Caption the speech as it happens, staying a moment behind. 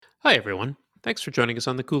Hi, everyone. Thanks for joining us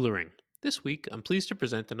on the Kula Ring. This week, I'm pleased to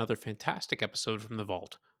present another fantastic episode from the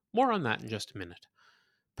Vault. More on that in just a minute.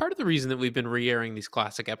 Part of the reason that we've been re airing these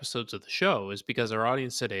classic episodes of the show is because our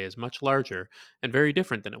audience today is much larger and very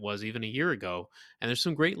different than it was even a year ago, and there's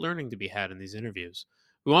some great learning to be had in these interviews.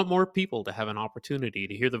 We want more people to have an opportunity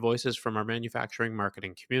to hear the voices from our manufacturing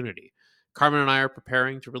marketing community. Carmen and I are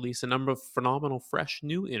preparing to release a number of phenomenal, fresh,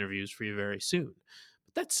 new interviews for you very soon.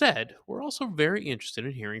 But that said, we're also very interested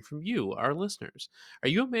in hearing from you, our listeners. Are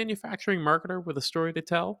you a manufacturing marketer with a story to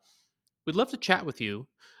tell? We'd love to chat with you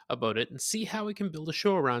about it and see how we can build a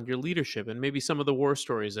show around your leadership and maybe some of the war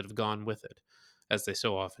stories that have gone with it, as they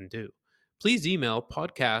so often do. Please email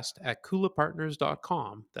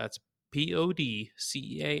podcast@kulapartners.com. That's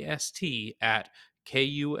PODCAST at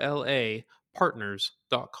KULA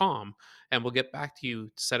partners.com, and we'll get back to you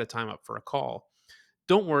to set a time up for a call.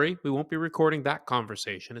 Don't worry, we won't be recording that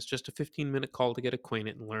conversation. It's just a 15-minute call to get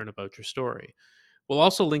acquainted and learn about your story. We'll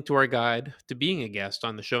also link to our guide to being a guest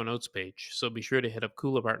on the show notes page, so be sure to hit up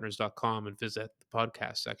kulapartners.com and visit the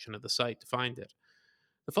podcast section of the site to find it.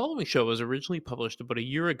 The following show was originally published about a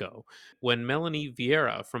year ago when Melanie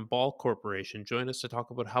Virreira from Ball Corporation joined us to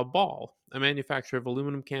talk about how Ball, a manufacturer of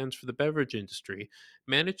aluminum cans for the beverage industry,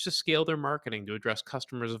 managed to scale their marketing to address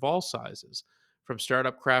customers of all sizes, from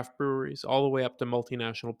startup craft breweries all the way up to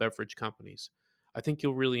multinational beverage companies. I think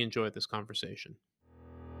you'll really enjoy this conversation.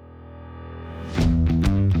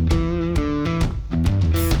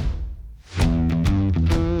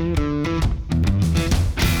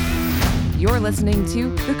 You're listening to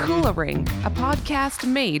The Kula Ring, a podcast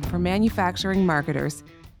made for manufacturing marketers.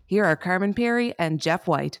 Here are Carmen Perry and Jeff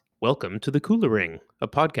White. Welcome to The Kula Ring, a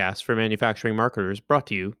podcast for manufacturing marketers brought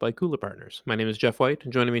to you by Kula Partners. My name is Jeff White,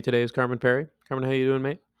 and joining me today is Carmen Perry. Carmen, how you doing,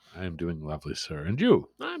 mate? I am doing lovely, sir. And you?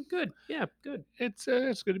 I'm good. Yeah, good. It's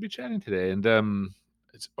good to be chatting today, and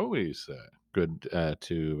it's always good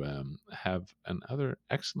to have another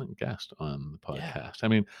excellent guest on the podcast. Yeah. I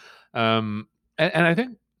mean, and I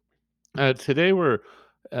think today we're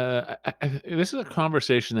this is a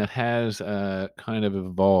conversation that has kind of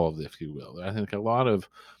evolved, if you will. I think a lot of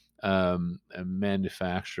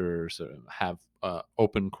manufacturers have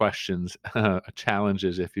open questions,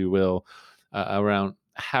 challenges, if you will, around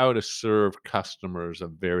how to serve customers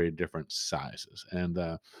of very different sizes. And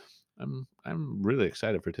I'm really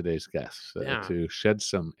excited for today's guest to shed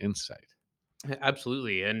some insight.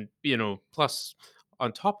 Absolutely. And, plus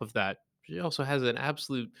on top of that, she also has an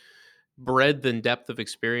absolute breadth and depth of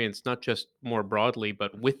experience, not just more broadly,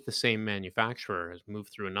 but with the same manufacturer, has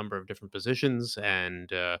moved through a number of different positions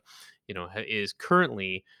and, is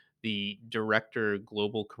currently the director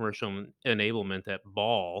global commercial enablement at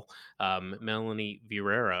Ball. Melanie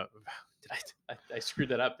Virreira. Did I screwed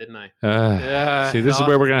that up, didn't I? See, this is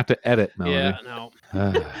where we're gonna have to edit, Melanie. Yeah, no.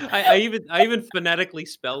 I even phonetically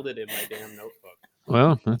spelled it in my damn notebook.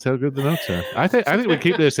 Well, that's how good the notes are. I think we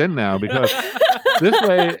keep this in now because this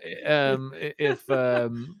way, if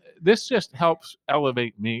this just helps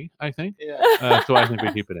elevate me, I think. Yeah. So I think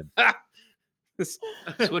we keep it in. This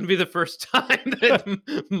wouldn't be the first time that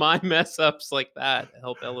my mess ups like that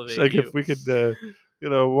help elevate It's like you. if we could,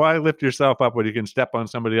 why lift yourself up when you can step on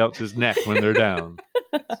somebody else's neck when they're down?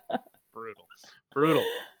 Brutal.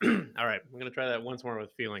 All right, I'm gonna try that once more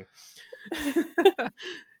with feeling.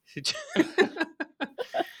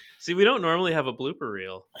 See, we don't normally have a blooper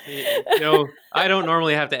reel. I don't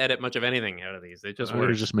normally have to edit much of anything out of these. They just work.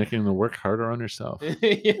 You're just making the work harder on yourself.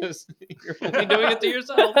 Yes, you're only doing it to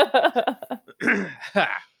yourself.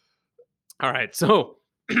 All right, so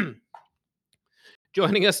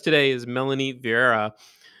joining us today is Melanie Virreira.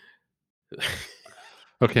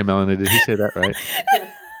 Okay, Melanie, did he say that right?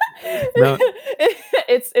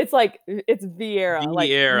 It's Vieira.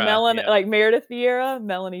 Vieira, yeah. Like Meredith Vieira,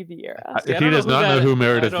 Melanie Vieira. He does not know who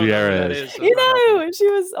Meredith Vieira is. So she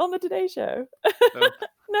was on the Today Show.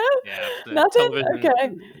 No? Yeah. Nothing?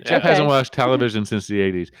 Okay. Jeff hasn't watched television since the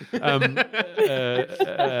 80s.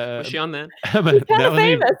 Was she on that?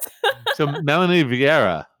 Melanie, so Melanie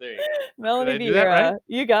Vieira. There you go. Melanie Vieira. Right?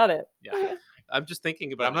 You got it. Yeah. I'm just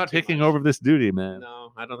thinking about it. I'm not taking over this duty, man.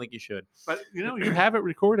 No, I don't think you should. But, you have it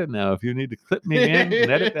recorded now. If you need to clip me in and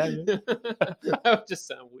edit that. That would just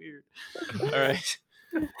sound weird. All right.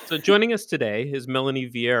 So joining us today is Melanie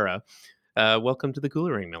Virreira. Welcome to the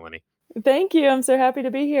Kula Ring, Melanie. Thank you. I'm so happy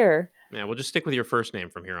to be here. Yeah, we'll just stick with your first name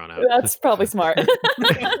from here on out. That's probably smart.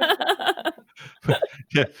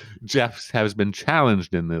 Jeff has been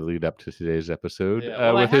challenged in the lead up to today's episode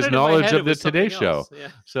Well, with his knowledge of the Today something Show. else. Yeah.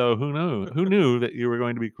 So who knew that you were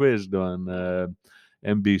going to be quizzed on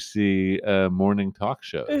NBC morning talk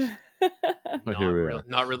shows? But here we are.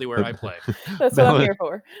 Not really where I play. That's what I'm Melanie, here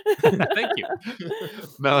for. Thank you.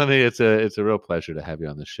 Melanie, it's a real pleasure to have you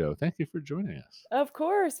on the show. Thank you for joining us. Of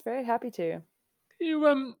course, very happy to.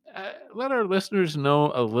 You let our listeners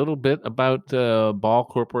know a little bit about Ball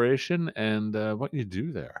Corporation and what you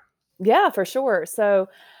do there. Yeah, for sure. So,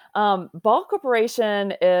 Ball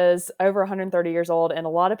Corporation is over 130 years old, and a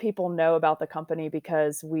lot of people know about the company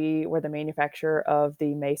because we were the manufacturer of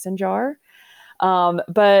the mason jar.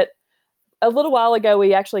 But a little while ago,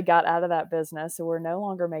 we actually got out of that business, so we're no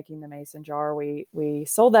longer making the mason jar. We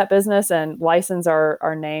sold that business and licensed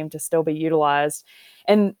our name to still be utilized,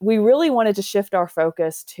 and we really wanted to shift our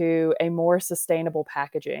focus to a more sustainable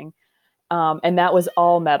packaging. And that was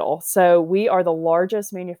all metal. So we are the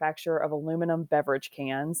largest manufacturer of aluminum beverage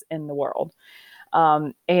cans in the world.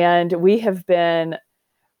 And we have been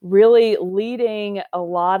really leading a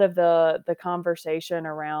lot of the conversation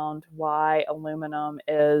around why aluminum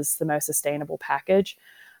is the most sustainable package.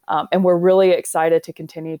 And we're really excited to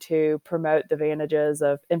continue to promote the advantages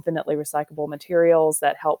of infinitely recyclable materials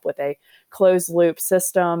that help with a closed loop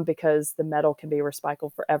system, because the metal can be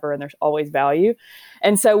recycled forever and there's always value.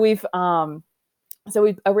 And so we've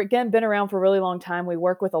again been around for a really long time. We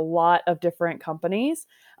work with a lot of different companies,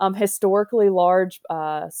 historically large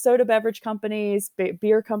soda beverage companies,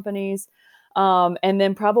 beer companies, and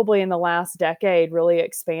then probably in the last decade really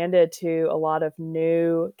expanded to a lot of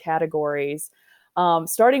new categories.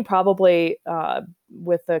 Starting probably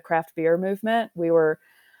with the craft beer movement. We were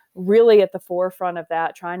really at the forefront of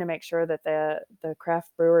that, trying to make sure that the craft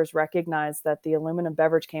brewers recognized that the aluminum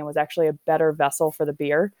beverage can was actually a better vessel for the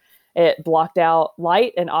beer. It blocked out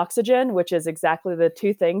light and oxygen, which is exactly the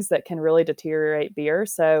two things that can really deteriorate beer.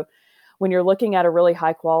 So when you're looking at a really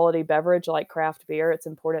high quality beverage like craft beer, it's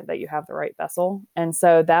important that you have the right vessel. And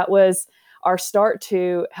so that was our start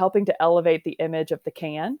to helping to elevate the image of the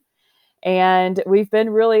can. And we've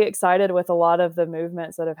been really excited with a lot of the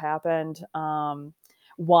movements that have happened.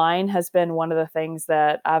 Wine has been one of the things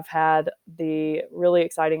that I've had the really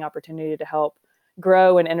exciting opportunity to help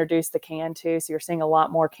grow and introduce the can to. So you're seeing a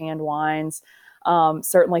lot more canned wines.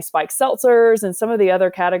 Certainly spiked seltzers and some of the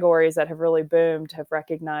other categories that have really boomed have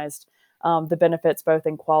recognized the benefits both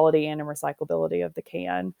in quality and in recyclability of the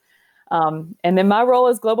can. And then my role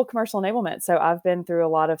is global commercial enablement. So I've been through a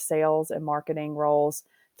lot of sales and marketing roles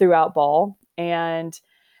throughout Ball. And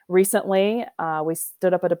recently, we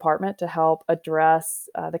stood up a department to help address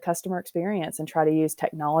the customer experience and try to use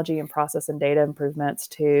technology and process and data improvements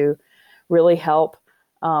to really help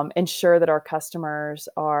ensure that our customers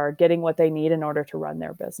are getting what they need in order to run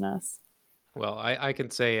their business. Well, I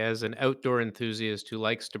can say, as an outdoor enthusiast who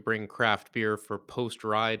likes to bring craft beer for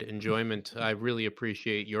post-ride enjoyment, I really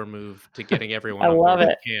appreciate your move to getting everyone I on board love with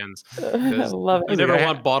it. cans, I because love you it. Look, never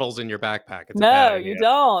want bottles in your backpack. It's a bad No, you idea.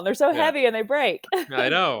 don't. They're so Yeah. heavy and they break. I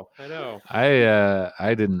know. I know.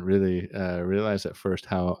 I didn't really realize at first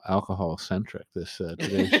how alcohol centric this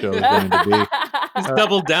today's show is going to be. He's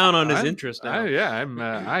doubled down on his I'm, interest now.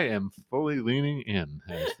 I am fully leaning in,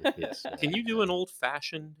 as the kids say. Can you do an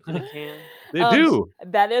old-fashioned in a can? They do.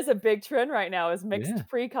 That is a big trend right now, is mixed Yeah.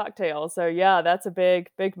 pre-cocktails. So yeah, that's a big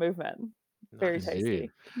movement. Very Nice.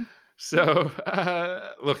 Indeed. tasty. So,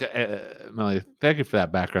 look, Melanie, thank you for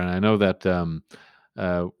that background. I know that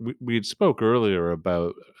we had spoke earlier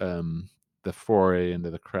about the foray into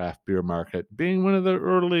the craft beer market being one of the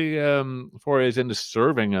early forays into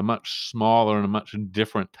serving a much smaller and a much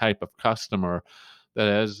different type of customer that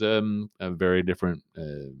has a very different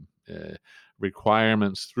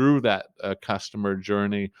requirements through that customer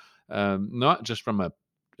journey, not just from a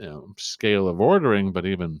scale of ordering, but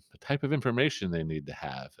even the type of information they need to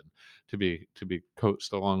have and to be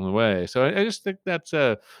coached along the way. So I just think that's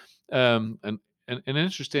an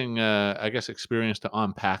interesting, I guess, experience to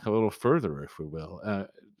unpack a little further, if we will.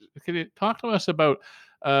 Can you talk to us about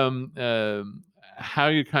how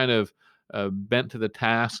you kind of bent to the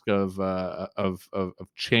task of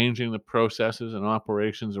changing the processes and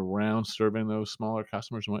operations around serving those smaller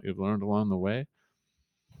customers and what you've learned along the way?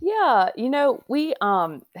 Yeah, we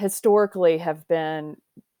historically have been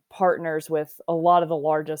partners with a lot of the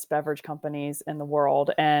largest beverage companies in the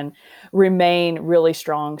world and remain really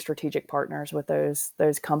strong strategic partners with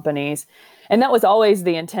those companies. And that was always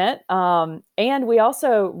the intent. And we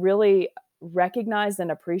also really recognized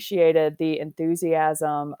and appreciated the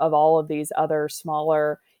enthusiasm of all of these other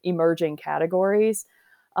smaller emerging categories.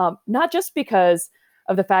 Not just because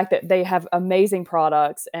of the fact that they have amazing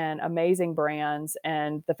products and amazing brands,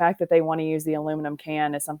 and the fact that they want to use the aluminum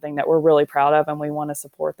can is something that we're really proud of, and we want to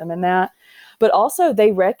support them in that. But also,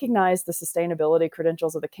 they recognize the sustainability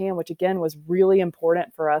credentials of the can, which again was really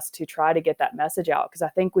important for us to try to get that message out, because I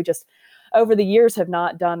think we just over the years have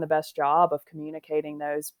not done the best job of communicating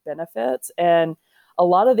those benefits. And a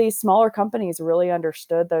lot of these smaller companies really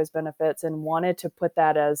understood those benefits and wanted to put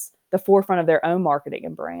that as the forefront of their own marketing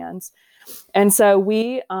and brands. And so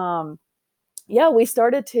we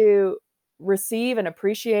started to receive and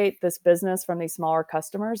appreciate this business from these smaller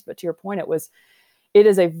customers. But to your point, it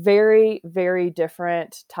is a very, very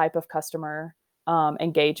different type of customer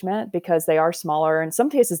engagement, because they are smaller. In some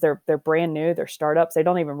cases, they're brand new, they're startups. They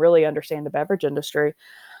don't even really understand the beverage industry,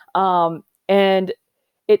 and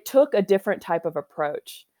it took a different type of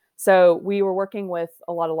approach. So we were working with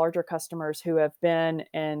a lot of larger customers who have been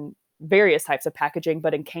in various types of packaging,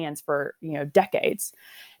 but in cans for decades,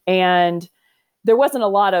 and there wasn't a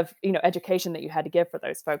lot of education that you had to give for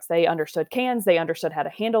those folks. They understood cans, they understood how to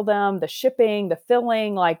handle them, the shipping, the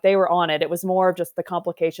filling, like they were on it. It was more of just the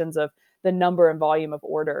complications of the number and volume of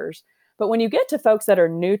orders. But when you get to folks that are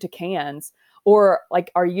new to cans, or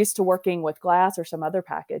like are used to working with glass or some other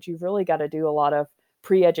package, you've really got to do a lot of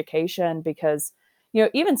pre-education, because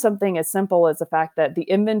even something as simple as the fact that the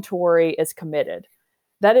inventory is committed,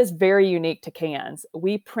 that is very unique to cans.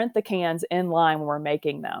 We print the cans in line when we're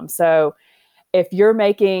making them. So if you're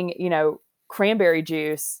making, cranberry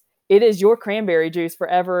juice, it is your cranberry juice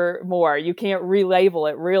forevermore. You can't relabel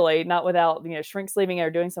it, really, not without, shrink sleeving it or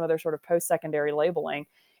doing some other sort of post-secondary labeling.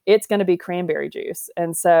 It's going to be cranberry juice.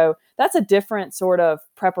 And so that's a different sort of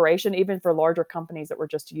preparation, even for larger companies that were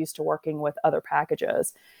just used to working with other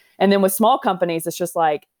packages. And then with small companies, it's just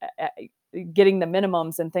like getting the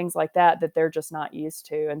minimums and things like that they're just not used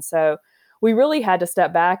to. And so we really had to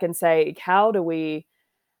step back and say, how do we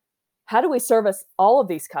service all of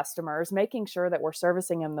these customers, making sure that we're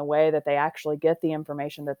servicing them the way that they actually get the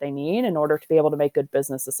information that they need in order to be able to make good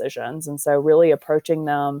business decisions. And so really approaching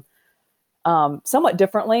them somewhat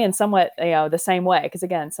differently and somewhat, the same way. Because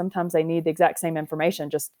again, sometimes they need the exact same information,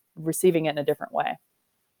 just receiving it in a different way.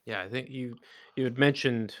 Yeah, I think you had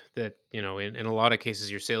mentioned that, in a lot of cases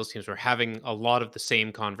your sales teams were having a lot of the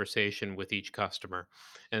same conversation with each customer.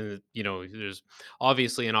 And there's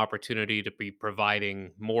obviously an opportunity to be providing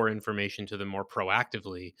more information to them more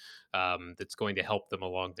proactively, that's going to help them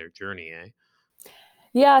along their journey, eh?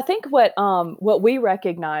 Yeah, I think what we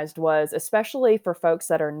recognized was, especially for folks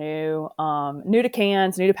that are new to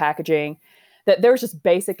cans, new to packaging, that there was just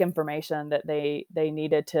basic information that they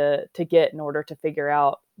needed to get in order to figure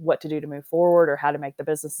out what to do to move forward, or how to make the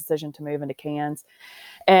business decision to move into cans.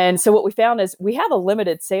 And so what we found is we have a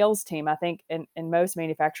limited sales team. I think in most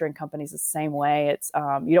manufacturing companies, it's the same way. It's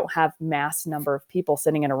you don't have mass number of people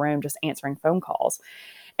sitting in a room just answering phone calls.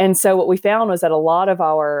 And so what we found was that a lot of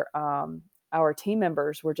our team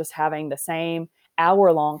members were just having the same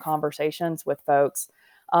hour-long conversations with folks,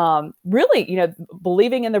 really,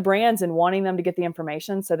 believing in the brands and wanting them to get the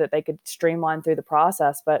information so that they could streamline through the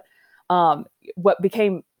process. But what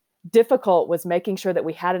became difficult was making sure that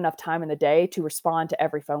we had enough time in the day to respond to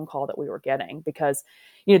every phone call that we were getting, because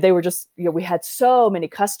they were just, we had so many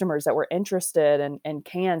customers that were interested in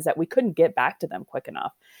cans that we couldn't get back to them quick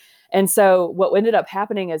enough. And so what ended up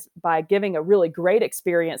happening is, by giving a really great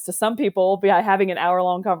experience to some people, by having an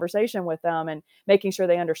hour-long conversation with them and making sure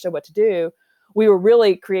they understood what to do, we were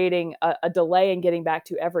really creating a delay in getting back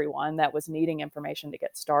to everyone that was needing information to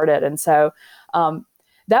get started. And so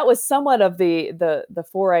that was somewhat of the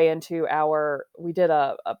foray into we did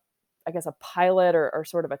I guess a pilot, or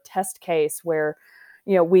sort of a test case where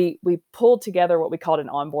we pulled together what we called an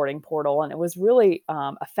onboarding portal, and it was really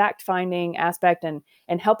a fact-finding aspect, and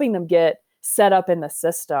helping them get set up in the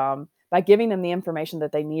system by giving them the information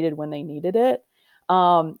that they needed when they needed it.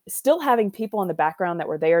 Still having people in the background that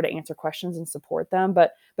were there to answer questions and support them,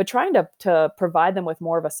 but trying to provide them with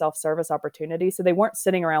more of a self-service opportunity, so they weren't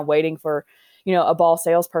sitting around waiting for a ball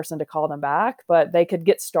salesperson to call them back, but they could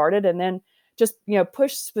get started and then just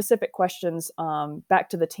push specific questions back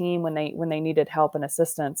to the team when they needed help and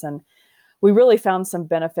assistance. And we really found some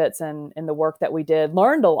benefits in the work that we did.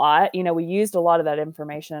 Learned a lot. We used a lot of that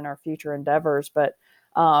information in our future endeavors, but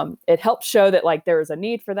it helped show that there was a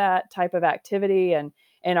need for that type of activity, and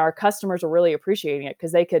our customers were really appreciating it,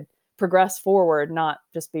 because they could progress forward, not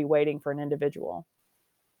just be waiting for an individual.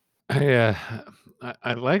 I, uh,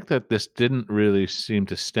 I like that this didn't really seem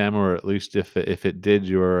to stem, or at least if it did,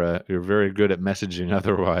 you're very good at messaging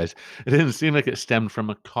otherwise. It didn't seem like it stemmed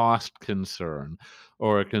from a cost concern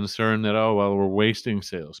or a concern that, oh, well, we're wasting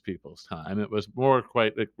salespeople's time. It was more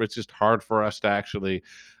quite like it's just hard for us to actually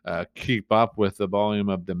keep up with the volume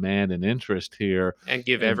of demand and interest here, And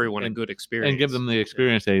give and everyone a and good and give experience. them the Yeah.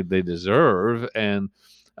 experience they deserve. And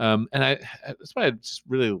that's what I just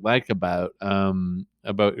really like about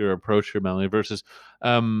your approach here, Melanie, versus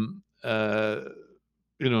um, uh,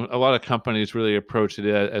 a lot of companies really approach it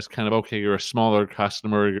as kind of, okay, you're a smaller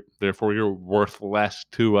customer, therefore you're worth less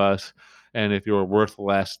to us, and if you're worth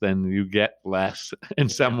less, then you get less in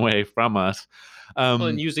Yeah. some way from us. Well, and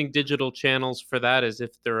Um, using digital channels for that as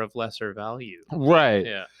if they're of lesser value. Right.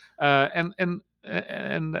 Yeah. I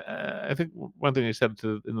think one thing you said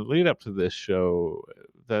in the lead up to this show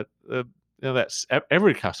that that's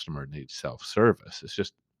every customer needs self service. It's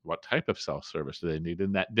just what type of self service do they need,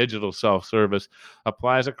 and that digital self service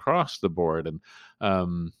applies across the board. And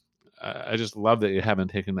um, I just love that you haven't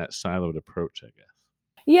taken that siloed approach, I guess.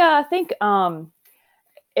 Yeah, I think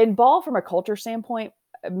in Ball, from a culture standpoint,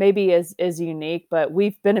 maybe is unique, but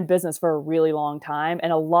we've been in business for a really long time,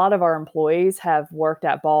 and a lot of our employees have worked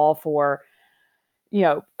at Ball for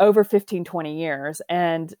over 15, 20 years,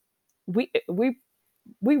 and we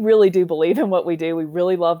really do believe in what we do. We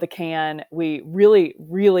really love the can. We really,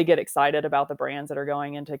 really get excited about the brands that are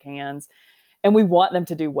going into cans, and we want them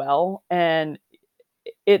to do well. And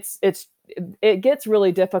it gets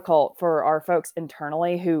really difficult for our folks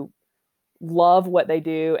internally who love what they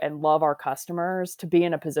do and love our customers to be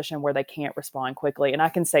in a position where they can't respond quickly. And I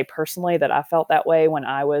can say personally that I felt that way when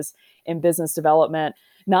I was in business development.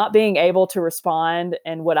 Not being able to respond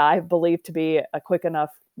in what I believe to be a quick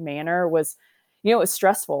enough manner was, it was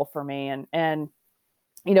stressful for me. And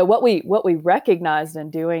what we recognized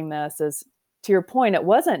in doing this is, to your point, it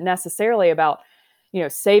wasn't necessarily about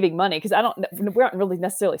saving money, because we're not really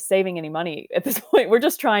necessarily saving any money at this point. We're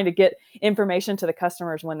just trying to get information to the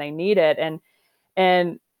customers when they need it.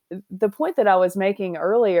 And the point that I was making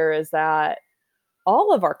earlier is that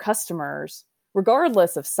all of our customers,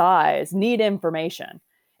 regardless of size, need information.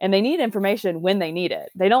 And they need information when they need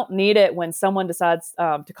it. They don't need it when someone decides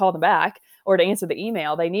to call them back or to answer the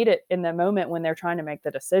email. They need it in the moment when they're trying to make the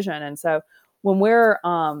decision. And so when we're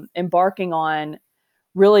embarking on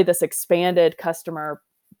really this expanded customer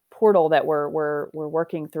portal that we're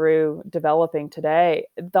working through developing today,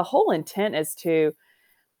 the whole intent is to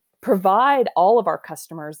provide all of our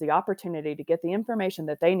customers the opportunity to get the information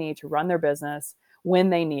that they need to run their business when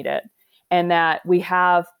they need it. And that we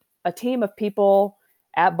have a team of people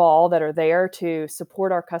at Ball that are there to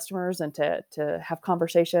support our customers and to have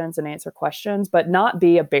conversations and answer questions, but not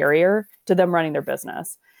be a barrier to them running their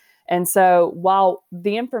business. And so while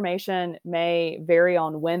the information may vary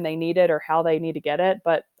on when they need it or how they need to get it,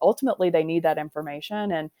 but ultimately they need that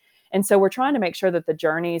information. And so we're trying to make sure that the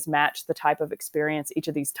journeys match the type of experience each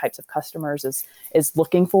of these types of customers is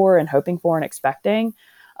looking for and hoping for and expecting.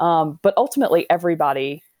 But ultimately,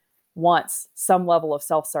 everybody wants some level of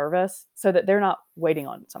self-service so that they're not waiting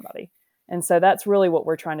on somebody. And so that's really what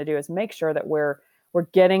we're trying to do, is make sure that we're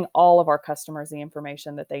getting all of our customers the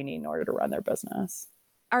information that they need in order to run their business.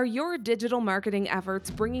 Are your digital marketing efforts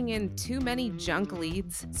bringing in too many junk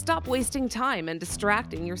leads? Stop wasting time and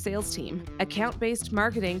distracting your sales team. Account-based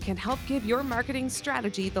marketing can help give your marketing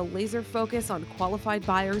strategy the laser focus on qualified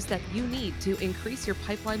buyers that you need to increase your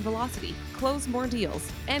pipeline velocity, close more deals,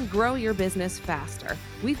 and grow your business faster.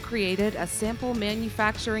 We've created a sample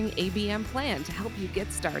manufacturing ABM plan to help you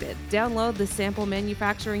get started. Download the sample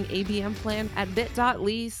manufacturing ABM plan at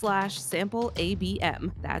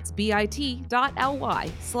bit.ly/sampleabm. That's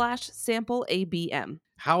bit.ly/sampleabm.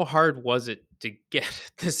 How hard was it to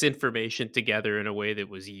get this information together in a way that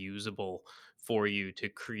was usable for you to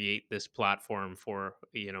create this platform for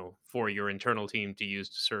your internal team to use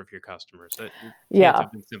to serve your customers? That can't Yeah,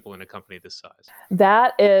 have been simple in a company this size.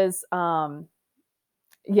 that is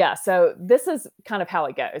yeah, so this is kind of how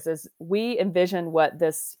it goes. Is we envision what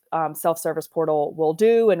this self-service portal will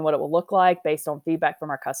do and what it will look like based on feedback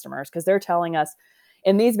from our customers, because they're telling us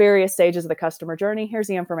in these various stages of the customer journey, here's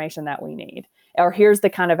the information that we need, or here's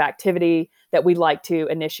the kind of activity that we'd like to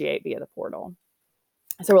initiate via the portal.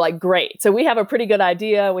 So we're like, great. So we have a pretty good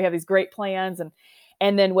idea. We have these great plans.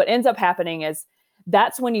 And then what ends up happening is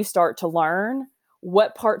that's when you start to learn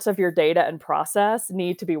what parts of your data and process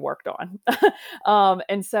need to be worked on.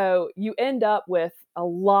 And so you end up with a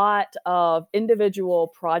lot of individual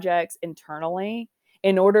projects internally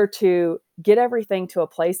in order to get everything to a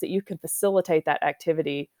place that you can facilitate that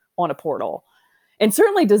activity on a portal. And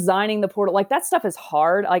certainly designing the portal, like that stuff is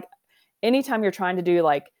hard. Like anytime you're trying to do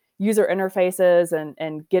like user interfaces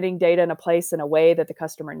and getting data in a place in a way that the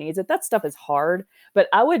customer needs it, that stuff is hard. But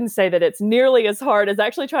I wouldn't say that it's nearly as hard as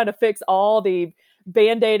actually trying to fix all the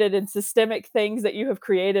band-aided and systemic things that you have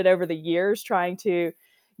created over the years, trying to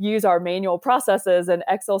use our manual processes and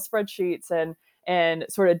Excel spreadsheets and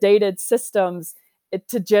sort of dated systems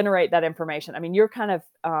to generate that information. I mean, you're kind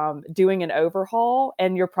of doing an overhaul,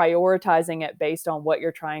 and you're prioritizing it based on what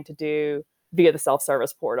you're trying to do via the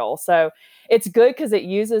self-service portal. So it's good because it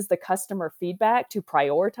uses the customer feedback to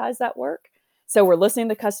prioritize that work. So we're listening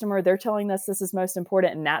to the customer, they're telling us this is most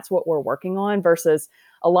important, and that's what we're working on, versus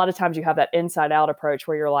a lot of times you have that inside out approach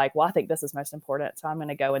where you're like, well, I think this is most important, so I'm going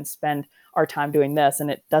to go and spend our time doing this, and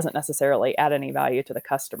it doesn't necessarily add any value to the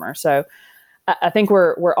customer. So I think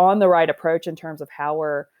we're on the right approach in terms of how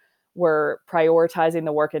we're prioritizing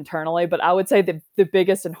the work internally. But I would say the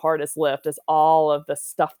biggest and hardest lift is all of the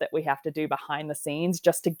stuff that we have to do behind the scenes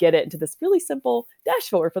just to get it into this really simple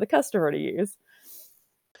dashboard for the customer to use.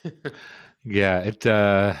 Yeah,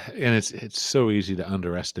 and it's so easy to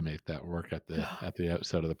underestimate that work at the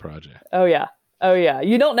outset of the project. Oh yeah. Oh yeah.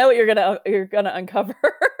 You don't know what you're gonna uncover.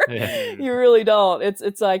 Yeah. You really don't.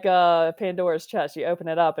 It's like Pandora's chest. You open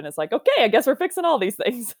it up and it's like, okay, I guess we're fixing all these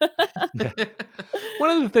things. One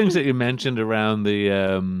of the things that you mentioned around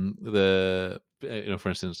for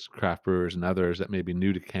instance, craft brewers and others that may be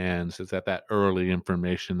new to cans, is that early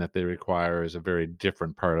information that they require is a very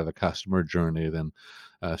different part of the customer journey than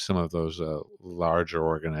some of those larger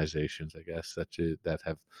organizations, I guess, that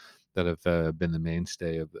have been the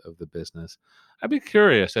mainstay of the business. I'd be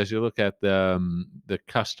curious, as you look at the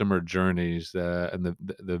customer journeys and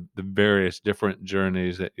the various different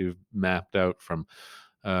journeys that you've mapped out from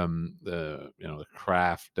the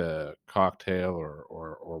craft cocktail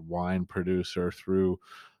or wine producer through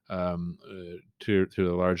to the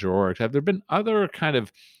larger orgs. Have there been other kind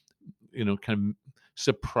of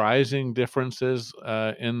surprising differences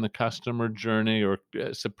in the customer journey, or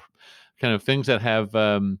kind of things that have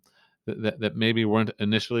that maybe weren't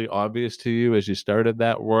initially obvious to you as you started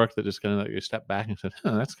that work, that just kind of like you step back and said,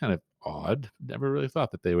 that's kind of odd. Never really thought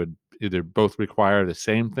that they would either both require the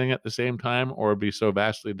same thing at the same time or be so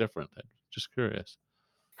vastly different. I'm just curious.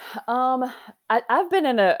 Um, I've been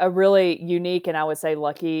in a really unique and I would say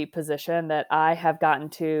lucky position that I have gotten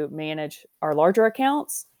to manage our larger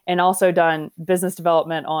accounts and also done business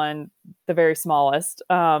development on the very smallest.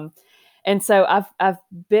 And so I've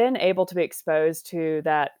been able to be exposed to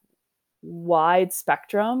that wide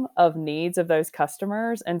spectrum of needs of those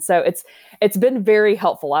customers, and so it's been very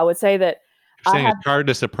helpful. I would say that You're I saying have it's hard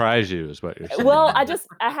to surprise you, is what you're saying. well,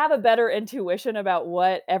 I have a better intuition about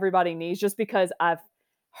what everybody needs just because I've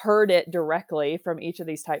heard it directly from each of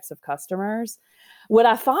these types of customers. What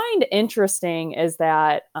I find interesting is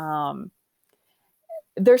that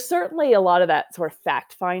there's certainly a lot of that sort of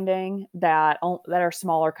fact finding that our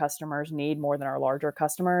smaller customers need more than our larger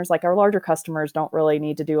customers. Like our larger customers don't really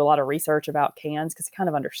need to do a lot of research about cans because they kind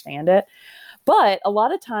of understand it. But a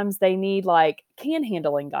lot of times they need like can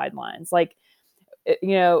handling guidelines. Like,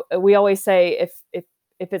 we always say if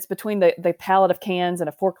it's between the pallet of cans and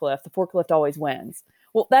a forklift, the forklift always wins.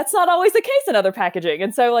 Well, that's not always the case in other packaging.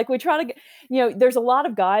 And so like we try to, there's a lot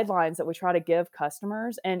of guidelines that we try to give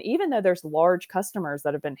customers. And even though there's large customers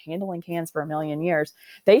that have been handling cans for a million years,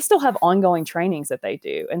 they still have ongoing trainings that they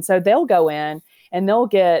do. And so they'll go in and they'll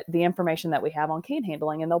get the information that we have on can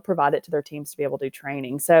handling and they'll provide it to their teams to be able to do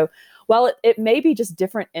training. So while it may be just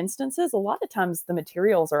different instances, a lot of times the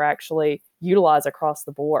materials are actually utilized across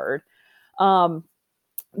the board.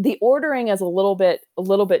 The ordering is a little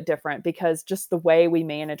bit different because just the way we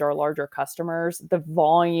manage our larger customers, the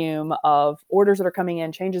volume of orders that are coming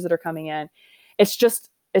in, changes that are coming in, it's just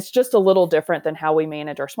a little different than how we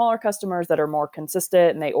manage our smaller customers that are more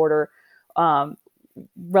consistent and they order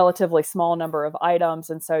relatively small number of items.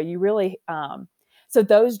 And so you really, so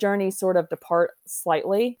those journeys sort of depart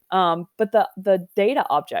slightly, but the data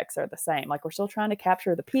objects are the same. Like we're still trying to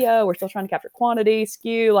capture the PO, we're still trying to capture quantity,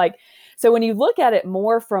 SKU. Like, so when you look at it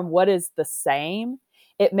more from what is the same,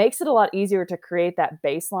 it makes it a lot easier to create that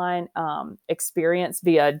baseline experience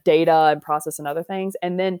via data and process and other things,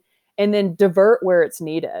 and then divert where it's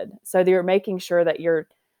needed. So you're making sure that you're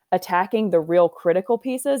attacking the real critical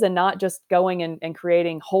pieces and not just going and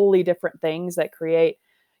creating wholly different things that create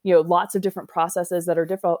lots of different processes that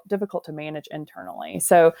are difficult to manage internally.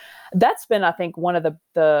 So that's been, I think, one of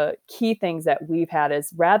the key things that we've had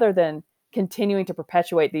is rather than continuing to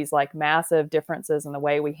perpetuate these like massive differences in the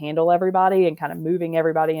way we handle everybody and kind of moving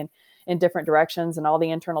everybody in different directions, and all the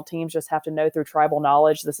internal teams just have to know through tribal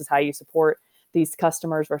knowledge, this is how you support these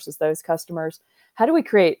customers versus those customers. How do we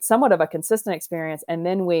create somewhat of a consistent experience? And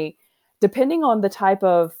then we depending on the type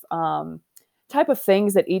of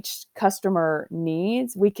things that each customer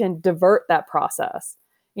needs, we can divert that process.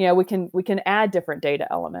 We can add different data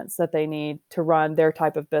elements that they need to run their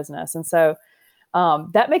type of business. And so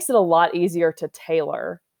that makes it a lot easier to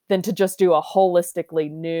tailor than to just do a holistically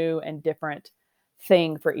new and different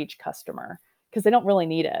thing for each customer, because they don't really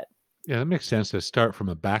need it. Yeah, that makes sense to start from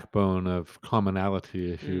a backbone of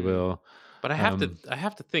commonality, if you Mm. will. But Um, I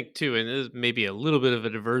have to think too, and this is maybe a little bit of a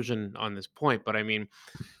diversion on this point, but I mean,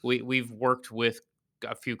 we've worked with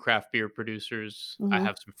a few craft beer producers. I Hmm.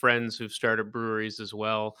 have some friends who've started breweries as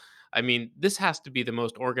well. I mean, this has to be the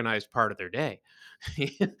most organized part of their day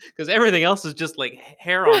because everything else is just like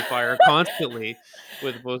hair on fire constantly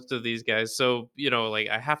with most of these guys. So, like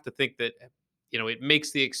I have to think that, it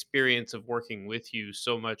makes the experience of working with you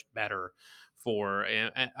so much better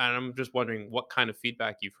and I'm just wondering what kind of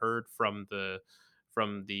feedback you've heard from the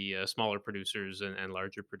smaller producers and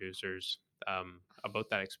larger producers about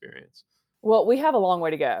that experience. Well, we have a long way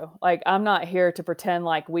to go. Like, I'm not here to pretend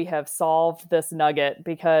like we have solved this nugget,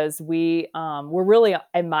 because we're really,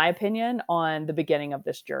 in my opinion, on the beginning of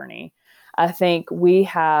this journey. I think we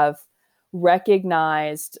have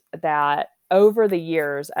recognized that over the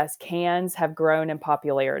years, as cans have grown in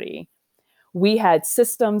popularity, we had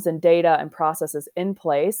systems and data and processes in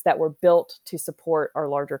place that were built to support our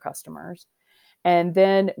larger customers. And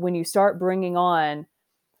then when you start bringing on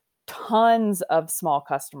tons of small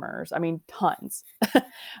customers, I mean, tons,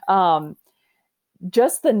 um,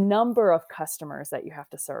 just the number of customers that you have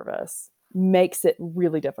to service makes it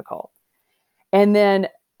really difficult. And then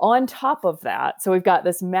on top of that, so we've got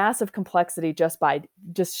this massive complexity just by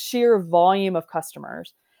just sheer volume of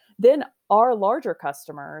customers. Then our larger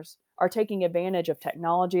customers are taking advantage of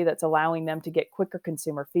technology that's allowing them to get quicker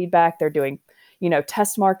consumer feedback. They're doing,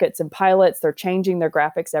 test markets and pilots. They're changing their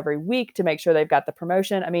graphics every week to make sure they've got the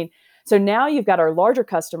promotion. I mean, so now you've got our larger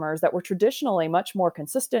customers that were traditionally much more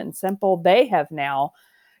consistent and simple. They have now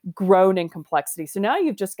grown in complexity. So now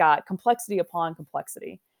you've just got complexity upon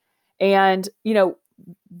complexity. And,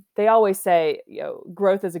 they always say,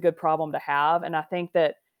 growth is a good problem to have. And I think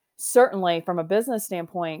that certainly from a business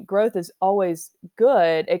standpoint, growth is always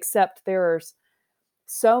good, except there's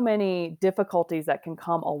so many difficulties that can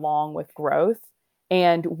come along with growth.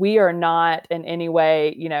 And we are not in any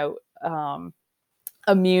way,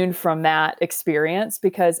 immune from that experience,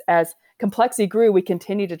 because as complexity grew, we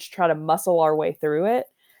continue to try to muscle our way through it.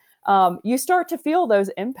 You start to feel those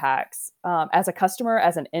impacts as a customer,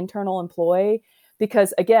 as an internal employee,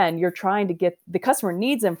 because again, you're trying to get the customer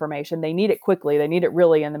needs information. They need it quickly. They need it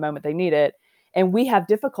really in the moment they need it. And we have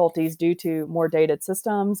difficulties due to more dated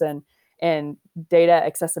systems and data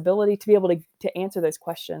accessibility to be able to answer those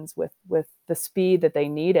questions with the speed that they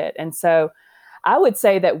need it. And so I would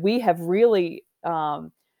say that we have really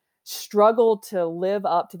struggled to live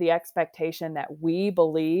up to the expectation that we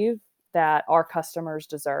believe that our customers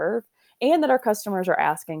deserve and that our customers are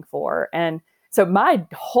asking for. And so my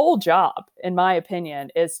whole job, in my opinion,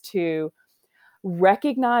 is to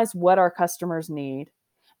recognize what our customers need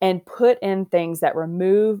and put in things that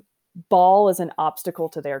remove ball as an obstacle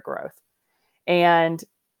to their growth. And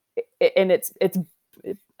it's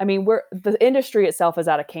I mean, we're the industry itself is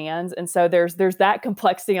out of cans, and so there's that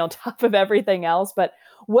complexity on top of everything else. But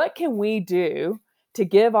what can we do to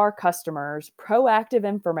give our customers proactive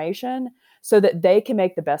information so that they can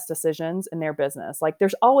make the best decisions in their business? Like,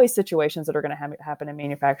 there's always situations that are going to happen in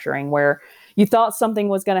manufacturing where you thought something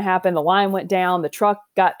was going to happen, the line went down, the truck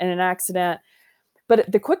got in an accident. But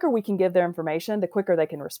the quicker we can give their information, the quicker they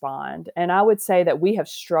can respond. And I would say that we have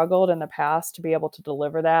struggled in the past to be able to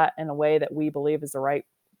deliver that in a way that we believe is the right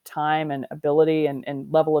time and ability and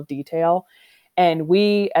level of detail. And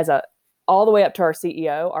we, all the way up to our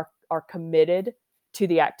CEO, are committed to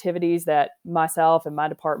the activities that myself and my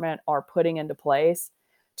department are putting into place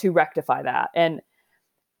to rectify that. And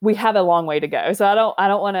we have a long way to go. So I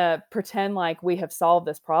don't want to pretend like we have solved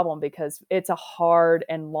this problem, because it's a hard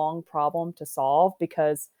and long problem to solve,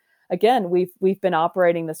 because again, we've been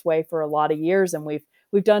operating this way for a lot of years, and we've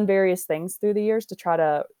done various things through the years to try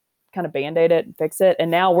to kind of band-aid it and fix it. And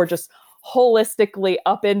now we're just holistically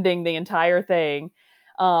upending the entire thing,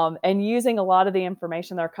 and using a lot of the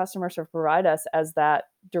information that our customers have provide us as that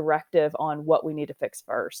directive on what we need to fix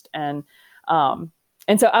first. And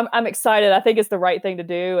so I'm excited. I think it's the right thing to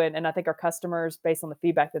do. And I think our customers, based on the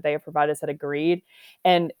feedback that they have provided us, had agreed.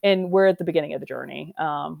 And we're at the beginning of the journey.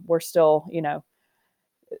 We're still,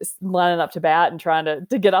 lining up to bat and trying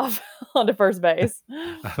to get off onto first base.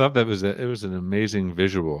 I thought that was it was an amazing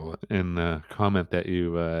visual in the comment that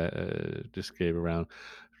you just gave around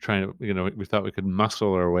trying to, we thought we could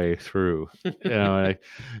muscle our way through.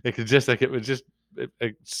 It could just like, it was just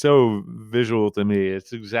so visual to me.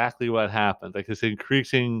 It's exactly what happened. Like this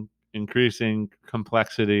increasing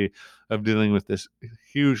complexity of dealing with this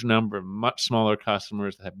huge number of much smaller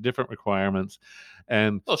customers that have different requirements.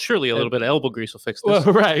 And Well, surely a little bit of elbow grease will fix well,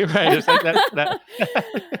 this. right. It's like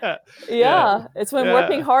that. Yeah, it's when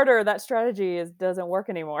working Yeah. harder, that strategy doesn't work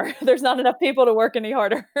anymore. There's not enough people to work any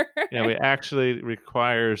harder. Yeah, we actually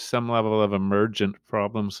require some level of emergent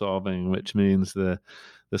problem solving, which means the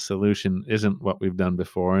solution isn't what we've done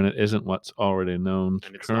before, and it isn't what's already known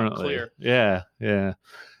And it's not currently. clear. Yeah.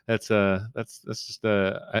 That's just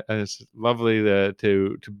it's lovely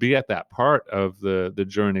to be at that part of the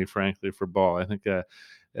journey. Frankly, for Ball, I think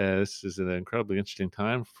this is an incredibly interesting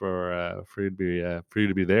time for you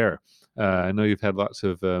to be there. I know you've had lots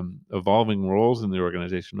of evolving roles in the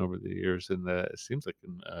organization over the years, and it seems like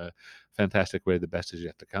in a fantastic way the best is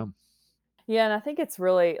yet to come. Yeah, and I think it's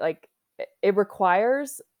really like it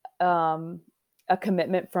requires a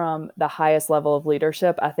commitment from the highest level of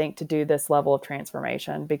leadership, I think, to do this level of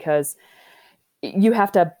transformation, because you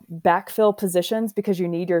have to backfill positions because you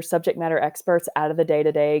need your subject matter experts out of the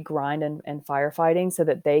day-to-day grind and firefighting so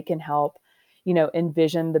that they can help,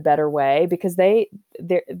 envision the better way, because they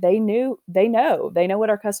know what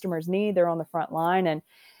our customers need. They're on the front line,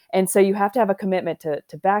 and so you have to have a commitment to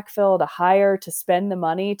backfill, to hire, to spend the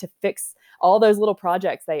money to fix all those little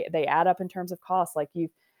projects. They add up in terms of cost. Like you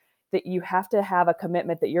have to have a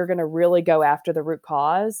commitment that you're going to really go after the root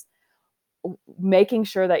cause, making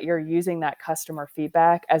sure that you're using that customer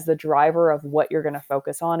feedback as the driver of what you're going to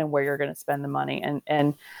focus on and where you're going to spend the money.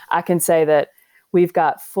 And I can say that we've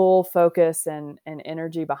got full focus and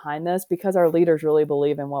energy behind this because our leaders really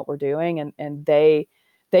believe in what we're doing, and they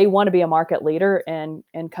want to be a market leader in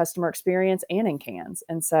customer experience and in cans.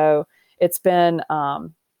 And so it's been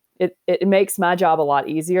it makes my job a lot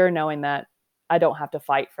easier knowing that I don't have to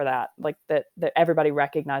fight for that, like that everybody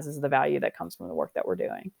recognizes the value that comes from the work that we're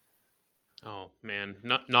doing. Oh man,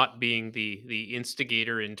 not being the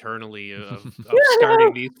instigator internally of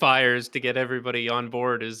starting these fires to get everybody on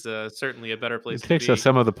board is certainly a better place It to takes be.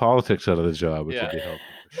 some of the politics out of the job, which Yeah. would be helpful.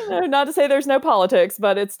 No, not to say there's no politics,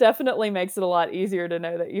 but it's definitely makes it a lot easier to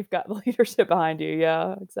know that you've got the leadership behind you.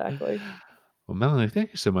 Yeah, exactly. Well, Melanie,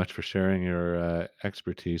 thank you so much for sharing your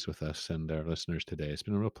expertise with us and our listeners today. It's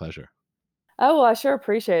been a real pleasure. Oh, well, I sure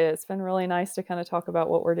appreciate it. It's been really nice to kind of talk about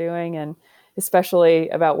what we're doing, and especially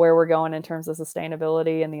about where we're going in terms of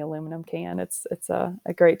sustainability and the aluminum can. It's a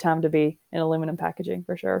great time to be in aluminum packaging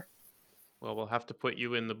for sure. Well, we'll have to put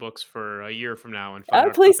you in the books for a year from now and find Oh,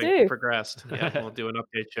 out how please things have do. progressed. Yeah, we'll do an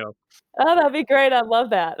update show. Oh, that'd be great. I'd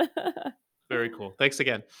love that. Very cool. Thanks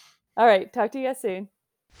again. All right. Talk to you guys soon.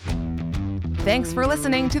 Thanks for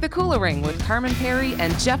listening to The Kula Ring with Carmen Perry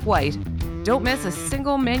and Jeff White. Don't miss a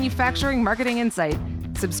single manufacturing marketing insight.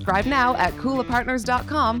 Subscribe now at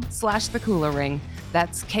kulapartners.com/The Kula Ring.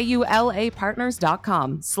 That's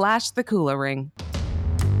KULApartners.com/The Kula Ring.